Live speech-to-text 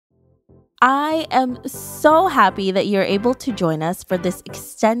I am so happy that you're able to join us for this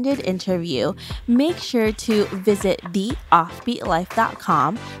extended interview. Make sure to visit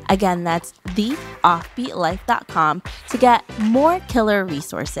theoffbeatlife.com. Again, that's theoffbeatlife.com to get more killer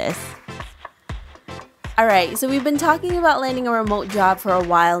resources. All right, so we've been talking about landing a remote job for a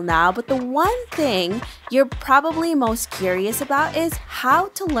while now, but the one thing you're probably most curious about is how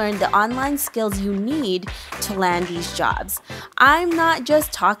to learn the online skills you need to land these jobs. I'm not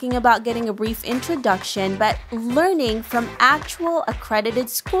just talking about getting a brief introduction, but learning from actual accredited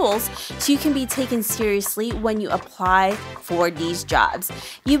schools so you can be taken seriously when you apply for these jobs.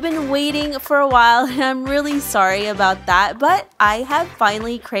 You've been waiting for a while, and I'm really sorry about that, but I have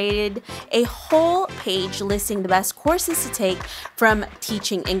finally created a whole page listing the best courses to take, from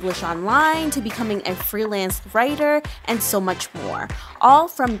teaching English online to becoming a freelance writer and so much more, all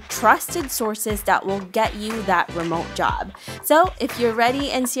from trusted sources that will get you that remote job. So if you're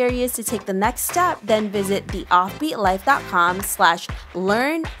ready and serious to take the next step, then visit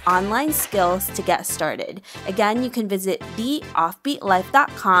theoffbeatlife.com/learn online skills to get started. Again, you can visit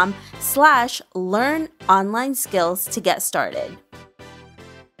theoffbeatlife.com/learn online skills to get started.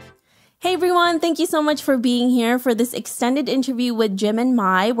 Hey everyone, thank you so much for being here for this extended interview with Jim and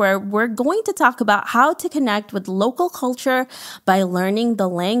Mai, where we're going to talk about how to connect with local culture by learning the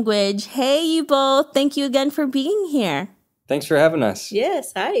language. Hey you both, thank you again for being here. Thanks for having us.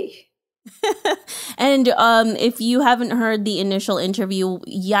 Yes, hi. And if you haven't heard the initial interview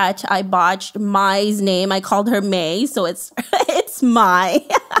yet, I botched Mai's name. I called her May, so it's Mai.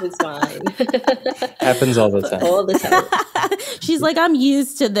 It's fine. Happens all the time. All the time. She's like, I'm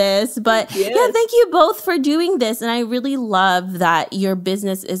used to this. But Yes. yeah, thank you both for doing this. And I really love that your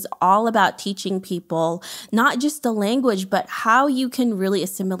business is all about teaching people not just the language, but how you can really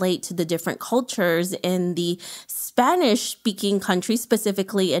assimilate to the different cultures in the Spanish-speaking countries,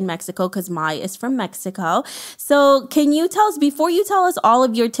 specifically in Mexico, because Mai is from Mexico. So can you tell us, before you tell us all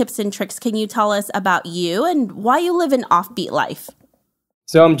of your tips and tricks, can you tell us about you and why you live an offbeat life?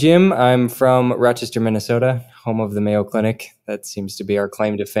 So I'm Jim. I'm from Rochester, Minnesota, home of the Mayo Clinic. That seems to be our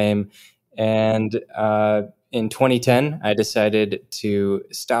claim to fame. And in 2010, I decided to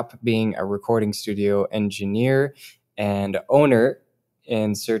stop being a recording studio engineer and owner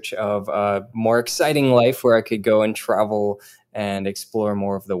in search of a more exciting life where I could go and travel and explore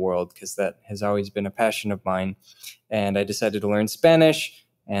more of the world, because that has always been a passion of mine. And I decided to learn Spanish,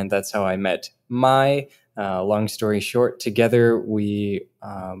 and that's how I met Mai. Long story short, together we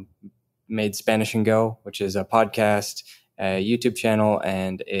made Spanish and Go, which is a podcast, a YouTube channel,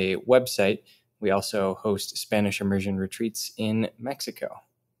 and a website. We also host Spanish immersion retreats in Mexico.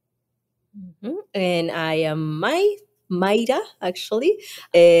 Mm-hmm. And I am Mayra, actually.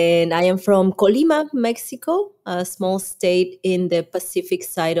 And I am from Colima, Mexico, a small state in the Pacific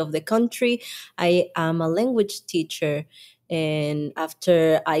side of the country. I am a language teacher. And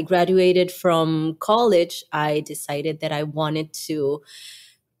after I graduated from college, I decided that I wanted to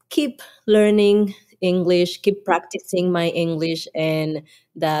keep learning English, keep practicing my English. And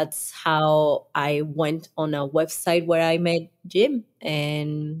that's how I went on a website where I met Jim.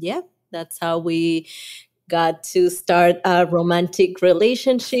 And yeah, that's how we got to start a romantic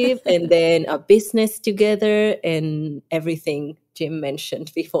relationship and then a business together and everything Jim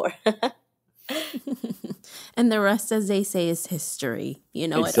mentioned before. And the rest, as they say, is history. You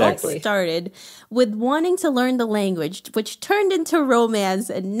know, Exactly. It all started with wanting to learn the language, which turned into romance.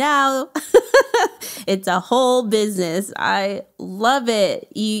 And now it's a whole business. I love it.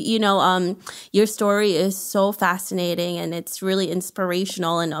 Your story is so fascinating and it's really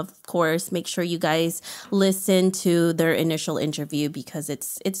inspirational. And of course, make sure you guys listen to their initial interview because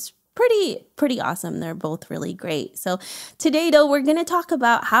it's pretty awesome. They're both really great. So today, though, we're going to talk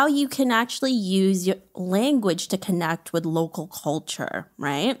about how you can actually use your language to connect with local culture,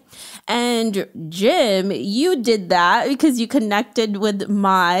 right? And Jim, you did that because you connected with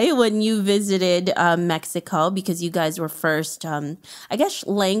Mai when you visited Mexico, because you guys were first,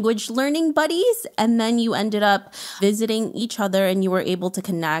 language learning buddies. And then you ended up visiting each other and you were able to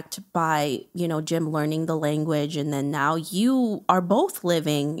connect by, Jim learning the language. And then now you are both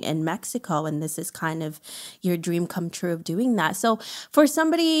living in Mexico, and this is kind of your dream come true of doing that. So for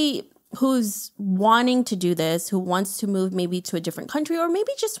somebody who's wanting to do this, who wants to move maybe to a different country, or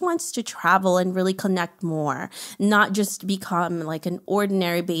maybe just wants to travel and really connect more, not just become like an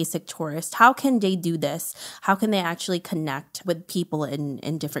ordinary basic tourist, how can they do this? How can they actually connect with people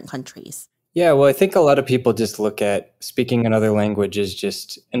in different countries? Yeah, well, I think a lot of people just look at speaking another language as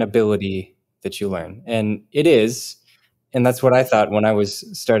just an ability that you learn. And it is. And that's what I thought when I was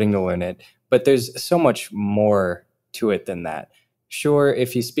starting to learn it. But there's so much more to it than that. sure,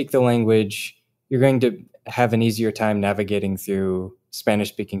 if you speak the language, you're going to have an easier time navigating through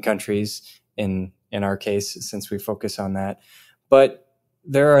Spanish-speaking countries in our case, since we focus on that. But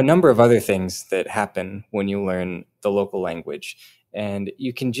there are a number of other things that happen when you learn the local language. And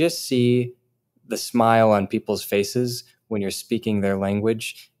you can just see the smile on people's faces when you're speaking their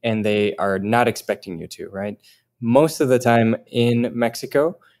language and they are not expecting you to, right? Most of the time in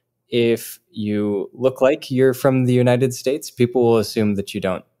Mexico, if you look like you're from the United States, people will assume that you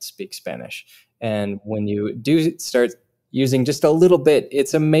don't speak Spanish. And when you do start using just a little bit,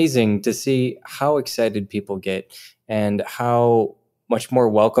 it's amazing to see how excited people get and how much more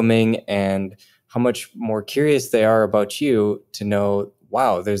welcoming and how much more curious they are about you to know,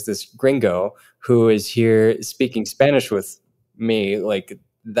 wow, there's this gringo who is here speaking Spanish with me. Like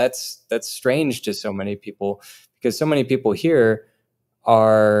that's strange to so many people, because so many people here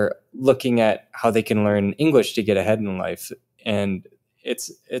are looking at how they can learn English to get ahead in life. And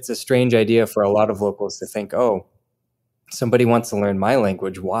it's a strange idea for a lot of locals to think, oh, somebody wants to learn my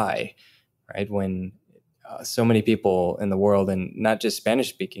language. Why? Right? When so many people in the world, and not just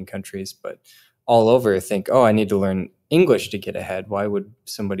Spanish-speaking countries, but all over, think, oh, I need to learn English to get ahead. Why would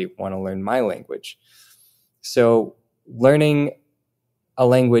somebody want to learn my language? So learning a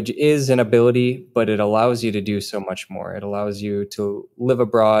language is an ability, but it allows you to do so much more. It allows you to live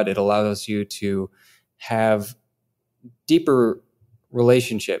abroad. It allows you to have deeper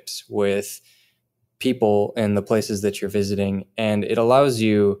relationships with people in the places that you're visiting. And it allows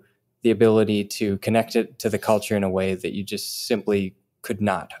you the ability to connect it to the culture in a way that you just simply could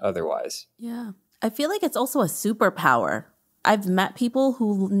not otherwise. Yeah. I feel like it's also a superpower. I've met people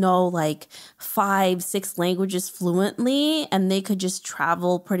who know like 5, 6 languages fluently, and they could just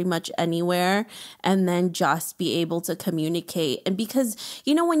travel pretty much anywhere and then just be able to communicate. And because,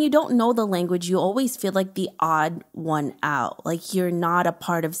 when you don't know the language, you always feel like the odd one out, like you're not a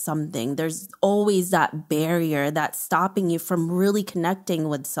part of something. There's always that barrier that's stopping you from really connecting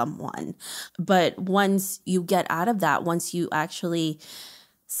with someone. But once you get out of that, once you actually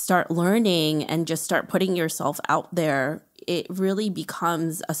start learning and just start putting yourself out there, it really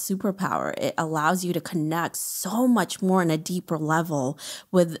becomes a superpower. It allows you to connect so much more on a deeper level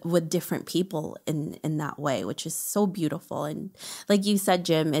with different people in that way, which is so beautiful. And like you said,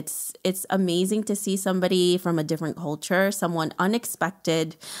 Jim, it's amazing to see somebody from a different culture, someone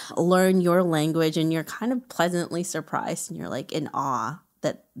unexpected, learn your language, and you're kind of pleasantly surprised and you're like in awe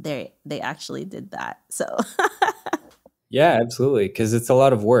that they actually did that. So yeah, absolutely, because it's a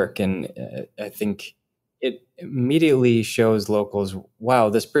lot of work, and I think it immediately shows locals, wow,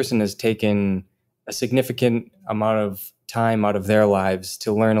 this person has taken a significant amount of time out of their lives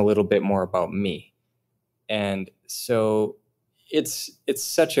to learn a little bit more about me. And so it's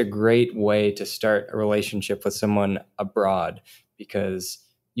such a great way to start a relationship with someone abroad, because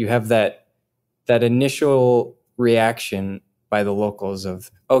you have that initial reaction by the locals of,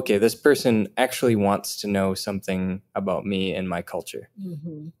 okay, this person actually wants to know something about me and my culture.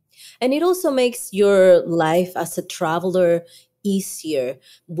 Mm-hmm. And it also makes your life as a traveler easier.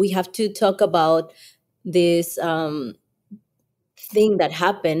 We have to talk about this thing that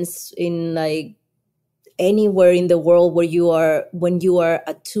happens in like anywhere in the world where when you are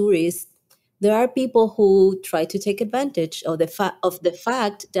a tourist. There are people who try to take advantage of the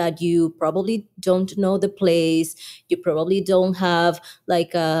fact that you probably don't know the place. You probably don't have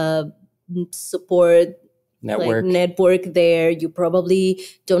like a support network there. You probably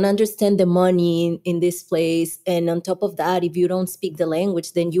don't understand the money in this place. And on top of that, if you don't speak the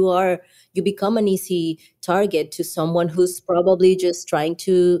language, then you become an easy target to someone who's probably just trying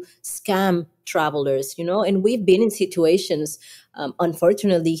to scam travelers, And we've been in situations,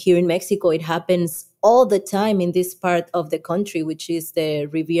 unfortunately, here in Mexico, it happens all the time in this part of the country, which is the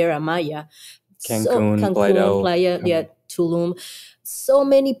Riviera Maya. Cancun, Playa, Tulum. So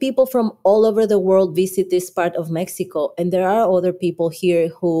many people from all over the world visit this part of Mexico. And there are other people here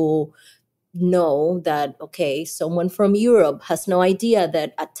who know that, okay, someone from Europe has no idea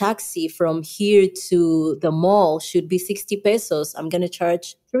that a taxi from here to the mall should be 60 pesos. I'm going to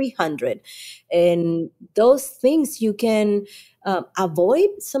charge 300. And those things you can avoid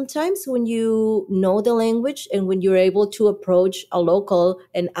sometimes when you know the language and when you're able to approach a local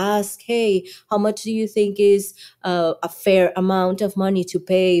and ask, hey, how much do you think is a fair amount of money to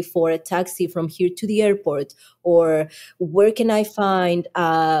pay for a taxi from here to the airport? Or where can I find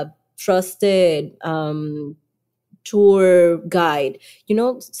a trusted tour guide?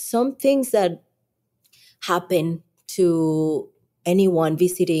 Some things that happen to anyone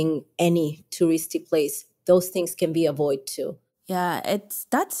visiting any touristy place, those things can be avoided too. Yeah,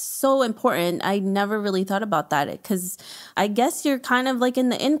 that's so important. I never really thought about that because I guess you're kind of like in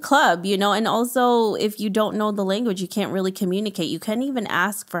the in club, and also if you don't know the language, you can't really communicate. You can't even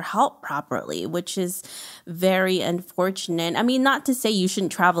ask for help properly, which is very unfortunate. I mean, not to say you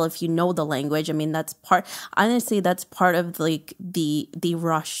shouldn't travel if you know the language. I mean, that's part honestly, that's part of like the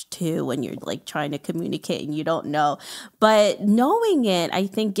rush too when you're like trying to communicate and you don't know. But knowing it, I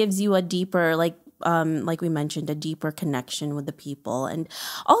think gives you a deeper like we mentioned, a deeper connection with the people. And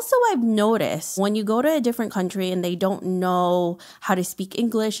also, I've noticed when you go to a different country and they don't know how to speak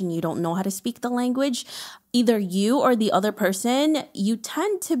English and you don't know how to speak the language, either you or the other person, you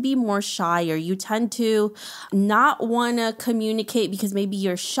tend to be more shy or you tend to not want to communicate because maybe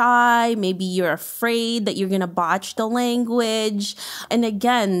you're shy, maybe you're afraid that you're going to botch the language. And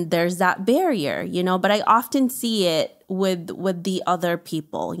again, there's that barrier, but I often see it with the other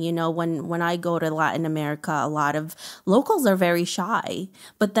people. When I go to Latin America, a lot of locals are very shy,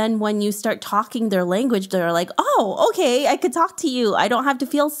 but then when you start talking their language, they're like, oh, okay, I could talk to you, I don't have to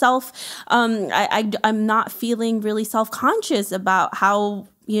feel I'm not feeling really self-conscious about how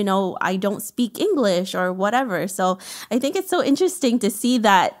I don't speak English or whatever. So I think it's so interesting to see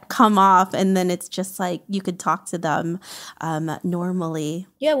that come off, and then it's just like you could talk to them normally.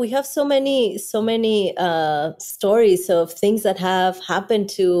 Yeah, we have so many stories of things that have happened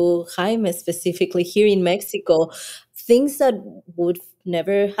to Jaime specifically here in Mexico. Things that would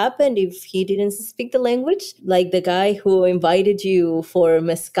never happen if he didn't speak the language. Like the guy who invited you for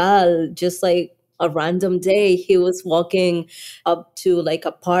mezcal, just like a random day, he was walking up to like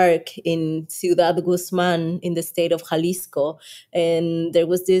a park in Ciudad Guzman in the state of Jalisco. And there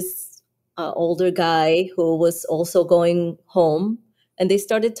was this older guy who was also going home, and they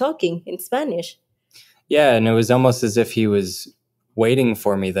started talking in Spanish. Yeah, and it was almost as if he was waiting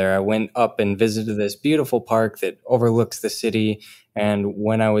for me there. I went up and visited this beautiful park that overlooks the city. And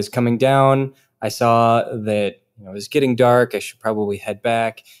when I was coming down, I saw that it was getting dark. I should probably head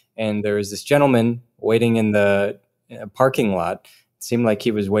back. And there was this gentleman waiting in the parking lot. It seemed like he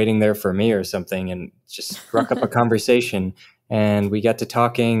was waiting there for me or something, and just struck up a conversation. And we got to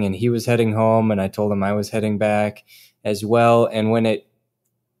talking, and he was heading home, and I told him I was heading back as well. And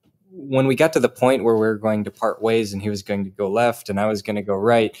when we got to the point where we were going to part ways and he was going to go left and I was going to go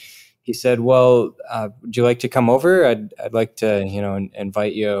right, he said, well, would you like to come over? I'd like to,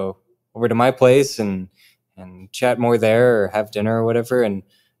 invite you over to my place and chat more there or have dinner or whatever. And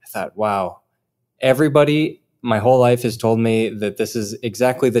I thought, wow, everybody my whole life has told me that this is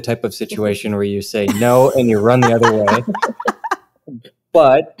exactly the type of situation where you say no and you run the other way.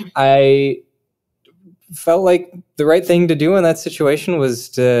 But I felt like the right thing to do in that situation was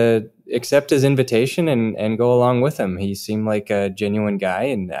to accept his invitation and go along with him. He seemed like a genuine guy,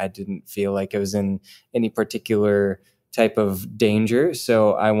 and I didn't feel like I was in any particular type of danger.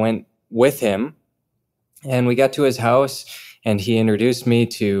 So I went with him, and we got to his house, and he introduced me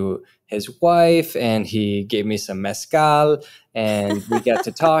to his wife, and he gave me some mezcal, and we got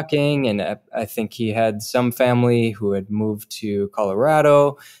to talking. And I think he had some family who had moved to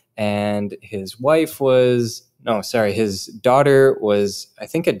Colorado, and his daughter was, I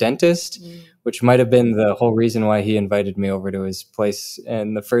think, a dentist, which might have been the whole reason why he invited me over to his place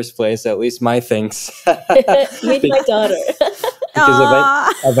in the first place, at least my thinks. Meet my daughter.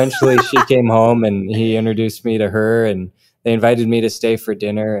 Because eventually she came home and he introduced me to her, and they invited me to stay for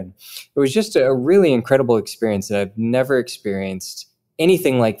dinner. And it was just a really incredible experience that I've never experienced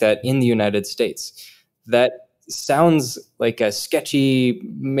anything like that in the United States. That sounds like a sketchy,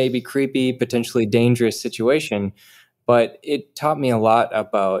 maybe creepy, potentially dangerous situation, but it taught me a lot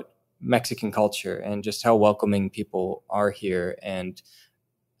about Mexican culture and just how welcoming people are here. And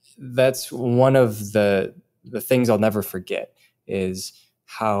that's one of the things I'll never forget, is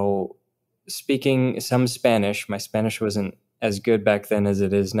how speaking some Spanish, my Spanish wasn't as good back then as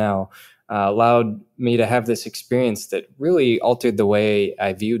it is now, allowed me to have this experience that really altered the way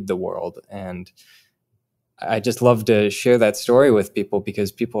I viewed the world. And I just love to share that story with people,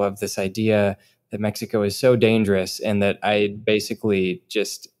 because people have this idea that Mexico is so dangerous and that I basically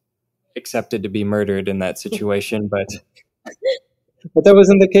just accepted to be murdered in that situation. But that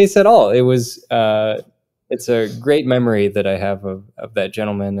wasn't the case at all. It was, it's a great memory that I have of that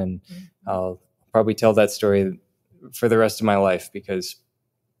gentleman. And I'll probably tell that story for the rest of my life, because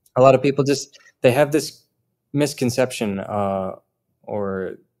a lot of people they have this misconception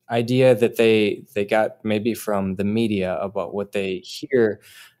or idea that they got maybe from the media about what they hear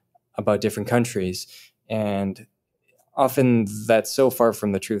about different countries. And often that's so far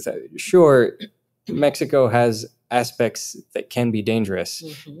from the truth. Sure, Mexico has aspects that can be dangerous.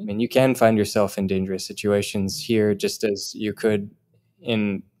 Mm-hmm. I mean, you can find yourself in dangerous situations here just as you could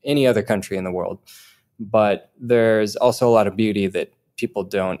in any other country in the world. But there's also a lot of beauty that people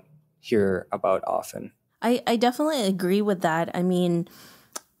don't hear about often. I definitely agree with that. I mean,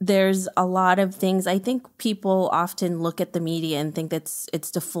 there's a lot of things. I think people often look at the media and think it's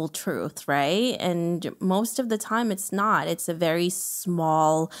the full truth, right? And most of the time it's not. It's a very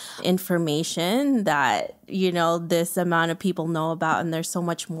small information that, this amount of people know about, and there's so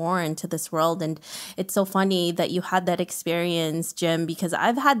much more into this world. And it's so funny that you had that experience, Jim, because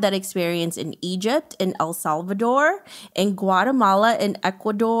I've had that experience in Egypt, in El Salvador, in Guatemala, in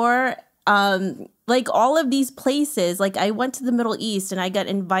Ecuador, like all of these places. Like I went to the Middle East and I got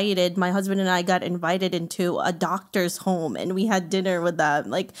invited, my husband and I got invited into a doctor's home and we had dinner with them.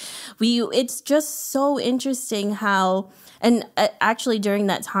 Like it's just so interesting how, and actually during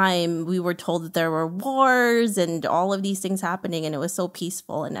that time we were told that there were wars and all of these things happening, and it was so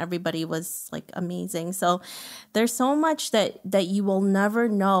peaceful and everybody was like amazing. So there's so much that you will never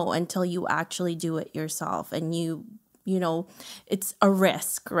know until you actually do it yourself, and it's a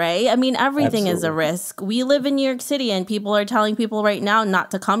risk, right? I mean, everything is a risk. We live in New York City and people are telling people right now not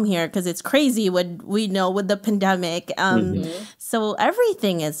to come here because it's crazy with the pandemic. So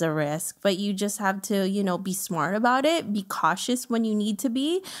everything is a risk, but you just have to, be smart about it, be cautious when you need to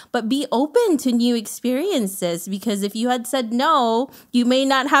be, but be open to new experiences, because if you had said no, you may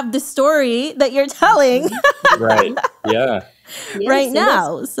not have the story that you're telling. Right. Yeah. Yes, right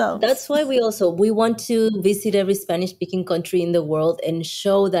now. So that's why we want to visit every Spanish-speaking country in the world and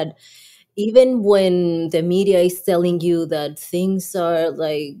show that even when the media is telling you that things are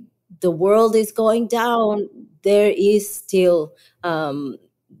like the world is going down, there is still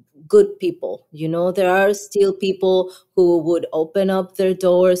good people. There are still people who would open up their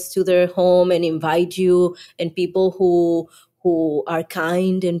doors to their home and invite you, and people who are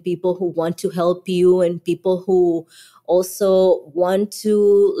kind, and people who want to help you, and people who also want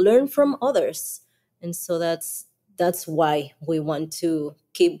to learn from others. And so that's why we want to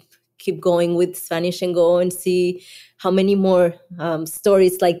keep going with Spanish and Go and see how many more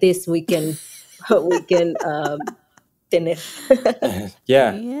stories like this we can tener.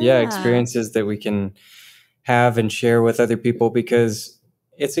 Yeah, experiences that we can have and share with other people, because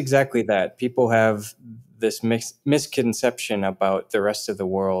it's exactly that. People have this misconception about the rest of the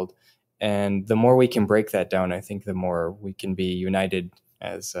world. And the more we can break that down, I think the more we can be united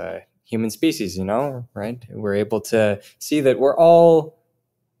as a human species, right? We're able to see that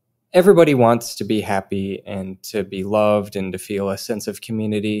everybody wants to be happy and to be loved and to feel a sense of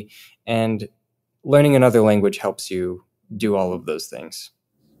community. And learning another language helps you do all of those things.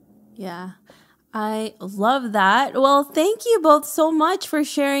 Yeah. I love that. Well, thank you both so much for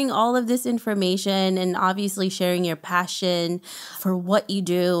sharing all of this information and obviously sharing your passion for what you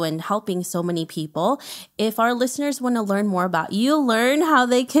do and helping so many people. If our listeners want to learn more about you, learn how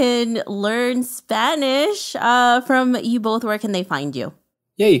they can learn Spanish from you both, where can they find you?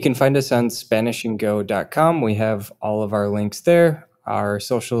 Yeah, you can find us on SpanishAndGo.com. We have all of our links there. Our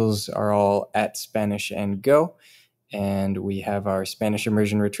socials are all at Spanish and Go. And we have our Spanish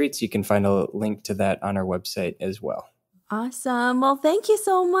immersion retreats. You can find a link to that on our website as well. Awesome. Well, thank you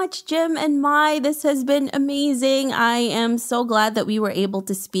so much, Jim and Mai. This has been amazing. I am so glad that we were able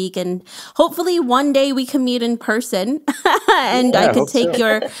to speak, and hopefully one day we can meet in person and I could take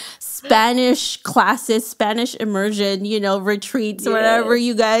your Spanish classes, Spanish immersion, retreats, whatever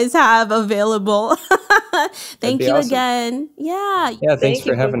you guys have available. Thank you again. Yeah. Yeah. Thanks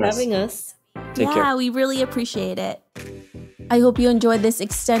for having us. Take care. We really appreciate it. I hope you enjoyed this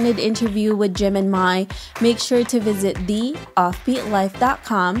extended interview with Jim and Mai. Make sure to visit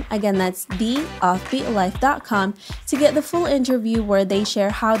theoffbeatlife.com. Again, that's theoffbeatlife.com to get the full interview, where they share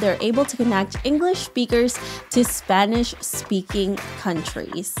how they're able to connect English speakers to Spanish-speaking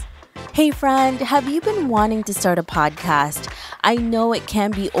countries. Hey friend, have you been wanting to start a podcast? I know it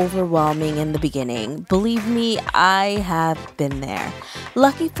can be overwhelming in the beginning. Believe me, I have been there.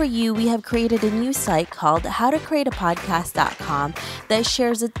 Lucky for you, we have created a new site called howtocreateapodcast.com that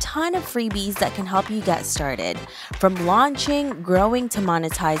shares a ton of freebies that can help you get started. From launching, growing to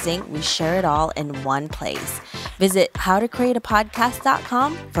monetizing, we share it all in one place. Visit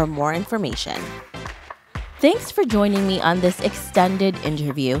howtocreateapodcast.com for more information. Thanks for joining me on this extended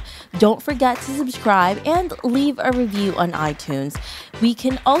interview. Don't forget to subscribe and leave a review on iTunes. We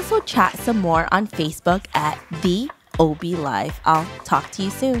can also chat some more on Facebook at The OB Life. I'll talk to you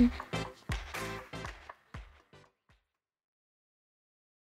soon.